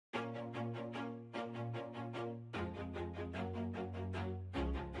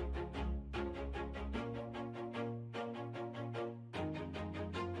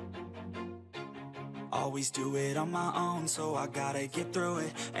Always do it on my own, so I gotta get through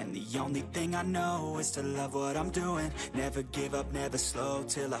it. And the only thing I know is to love what I'm doing. Never give up, never slow,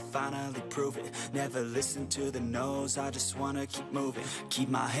 till I finally prove it. Never listen to the no's, I just wanna keep moving. Keep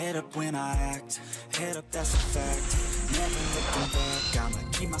my head up when I act, head up, that's a fact. Never looking back,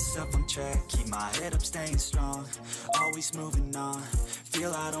 I'ma keep myself on track. Keep my head up, staying strong, always moving on.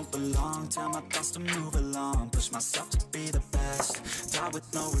 Feel I don't belong, tell my thoughts to move along. Push myself to be the best, die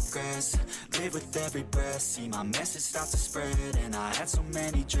with no regrets. Live with every breath, see my message start to spread. And I had so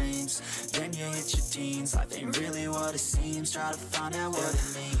many dreams, then you hit your teens. Life ain't really what it seems, try to find out what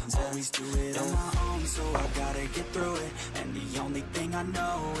it means. Always do it on my own, so I gotta get through it. And the only thing I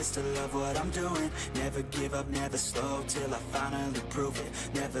know is to love what I'm doing. Never give up, never slow, till I finally prove it.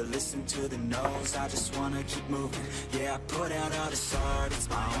 Never listen to the no's, I just wanna keep moving. Yeah, I put out all this art, it's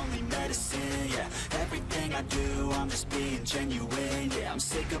my only medicine. Yeah, everything I do, I'm just being genuine. Yeah, I'm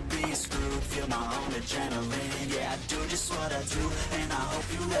sick of being screwed, feel my own adrenaline. Yeah, I do just what I do, and I hope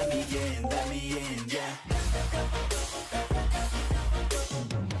you let me in, yeah.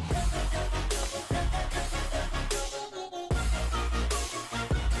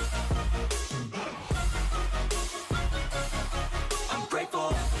 I'm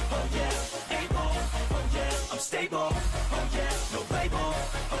grateful, oh yeah, able, oh yeah, I'm stable, oh yeah, no label,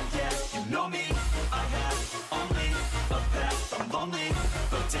 oh yeah, you know me, I have only a path, I'm lonely,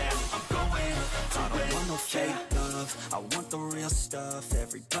 but damn, I'm going to win. I want no fake love, I want the real stuff.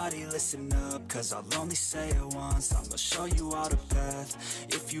 Everybody listen up, cause I'll only say it once. I'm gonna show you all the path,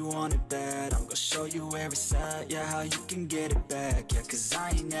 if you want it bad. I'm gonna show you where it's at, yeah, how you can get it back. Yeah, cause I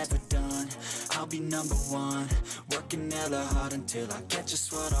ain't never done, I'll be number one. Working hella hard until I get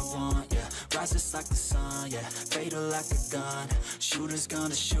just what I want, yeah. Rises like the sun, yeah, fatal like a gun. Shooter's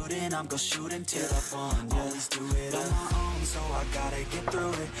gonna shoot and I'm gonna shoot until I've won, yeah. Always do it on my own, so I gotta get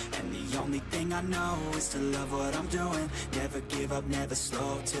through it. And the only thing I know is to love what I'm doing. Never give up, never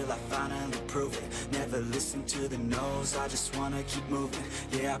slow, till I finally prove it. Never listen to the no's, I just wanna keep moving.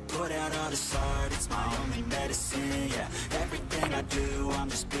 Yeah, I put out all this art, it's my only medicine. Yeah, everything I do, I'm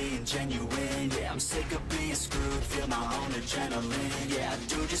just being genuine. Yeah, I'm sick of being screwed, feel my own adrenaline. Yeah, I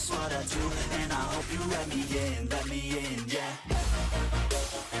do just what I do, and I hope you let me in, yeah.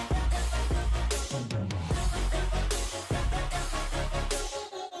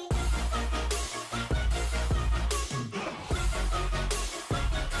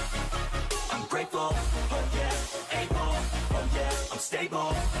 Grateful, oh yeah, able, oh yeah, I'm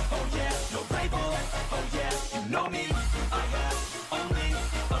stable, oh yeah, no label, oh yeah, you know me, I have only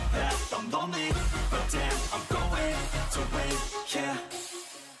a path, I'm lonely, but damn, I'm going to win, yeah.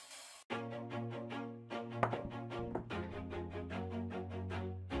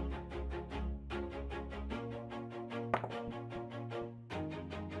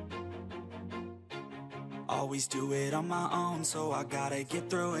 Always do it on my own, so I gotta get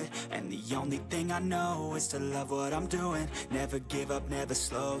through it. And the only thing I know is to love what I'm doing. Never give up, never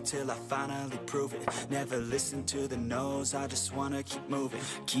slow, till I finally prove it. Never listen to the no's, I just wanna keep moving.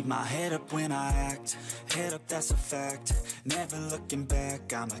 Keep my head up when I act, head up, that's a fact. Never looking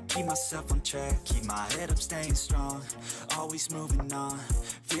back, I'ma keep myself on track. Keep my head up, staying strong, always moving on.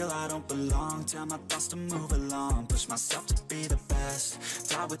 Feel I don't belong, tell my thoughts to move along. Push myself to be the best,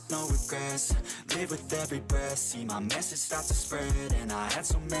 die with no regrets. Live with every breath, see my message start to spread. And I had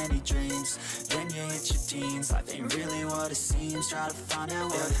so many dreams, then you hit your teens. Life ain't really what it seems, try to find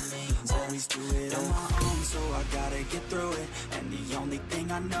out what it means. Always do it on my own, so I gotta get through it. And the only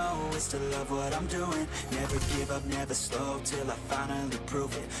thing I know is to love what I'm doing. Never give up, never slow, till I finally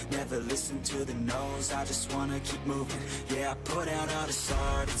prove it. Never listen to the no's, I just wanna keep moving. Yeah, I put out all this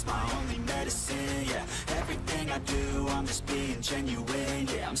art, it's my only medicine. Yeah, everything I do, I'm just being genuine.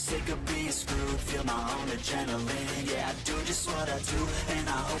 Yeah, I'm sick of being screwed, feel my own adrenaline. Yeah, I do just what I do, and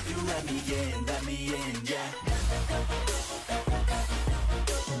I hope you let me in, yeah.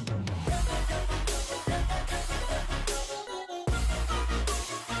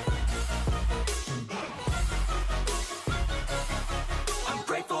 I'm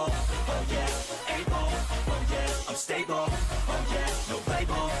grateful, oh yeah, able, oh yeah, I'm stable, oh yeah, no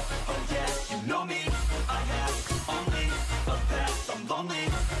label, oh yeah, you know me, I have only a path, I'm lonely,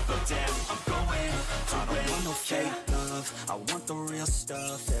 but damn, I'm going to win. I don't want no fake love, I want the real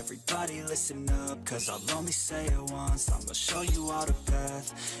stuff. stuff, everybody listen up, cause I'll only say it once. I'm gonna show you all the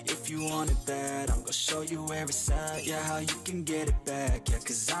path, if you want it bad. I'm gonna show you where it's at, yeah, how you can get it back. Yeah,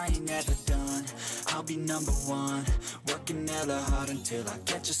 cause I ain't never done, I'll be number one. Working hella hard until I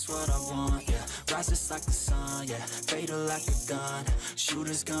get just what I want, yeah. Rise just like the sun, yeah, fatal like a gun.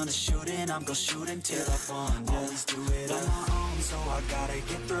 Shooters gonna shoot and I'm gonna shoot until I won, yeah. Always do it on my own, so I gotta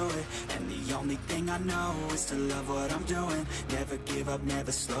get through it. And the only thing I know is to love what I'm doing. Never give up,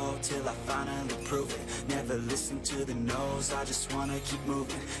 never slow, till I finally prove it. Never listen to the no's, I just wanna keep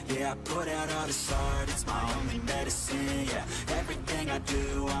moving. Yeah, I put out all this art, it's my only medicine, yeah. Everything I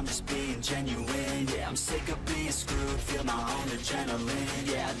do, I'm just being genuine, yeah. I'm sick of being screwed, feel my own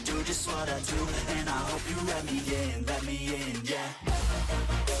adrenaline, yeah. I do just what I do, and I hope you let me in, yeah.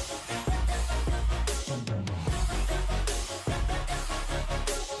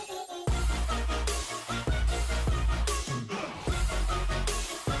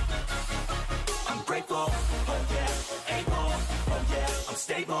 Grateful, oh yeah, able, oh yeah, I'm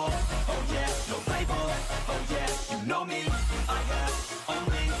stable, oh yeah, no label, oh yeah, you know me, I have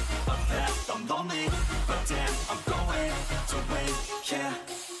only a path, I'm lonely, but damn, I'm going to win, yeah.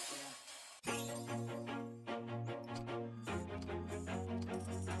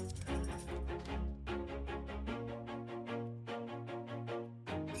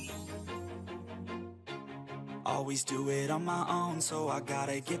 Always do it on my own, so I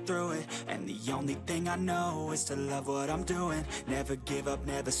gotta get through it. And the only thing I know is to love what I'm doing. Never give up,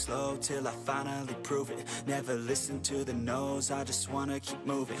 never slow, till I finally prove it. Never listen to the no's, I just wanna keep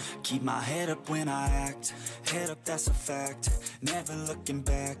moving. Keep my head up when I act, head up, that's a fact. Never looking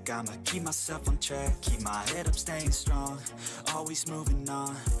back, I'ma keep myself on track. Keep my head up, staying strong, always moving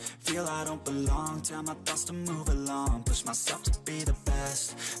on. Feel I don't belong, tell my thoughts to move along. Push myself to be the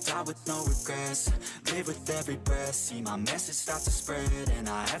best, die with no regrets. Live with every breath, see my message start to spread. And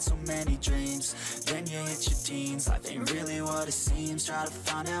I had so many dreams, then you hit your teens. Life ain't really what it seems, try to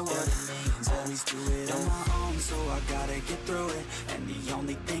find out what it means. Always do it on my own, so I gotta get through it. And the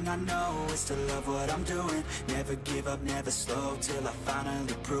only thing I know is to love what I'm doing. Never give up, never slow, till I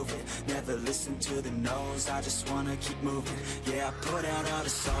finally prove it. Never listen to the no's, I just wanna keep moving. Yeah, I put out all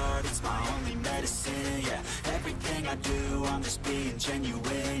this art, it's my only medicine, yeah. Everything I do, I'm just being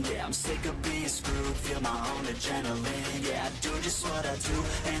genuine, yeah. I'm sick of being screwed, feel my own adrenaline, yeah. I do just what I do,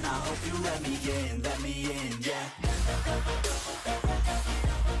 and I hope you let me in, yeah.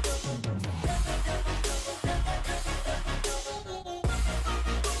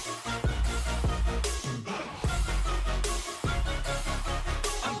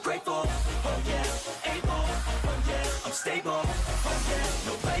 I'm grateful, oh yeah, able, oh yeah, I'm stable, oh yeah,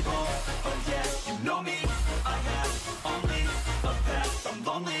 no label, oh yeah, you know me, I have only a path, I'm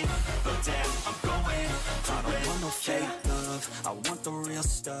lonely, but damn, I'm going to win. I don't want no fake love, I want the real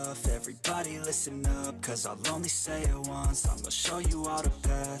stuff. Everybody listen up, cause I'll only say it once. I'm gonna show you all the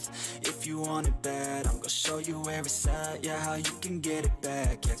path, if you want it bad. I'm gonna show you where it's at, yeah, how you can get it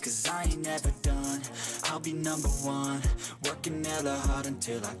back. Yeah, cause I ain't never done, I'll be number one. Working hella hard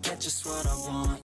until I get just what I want.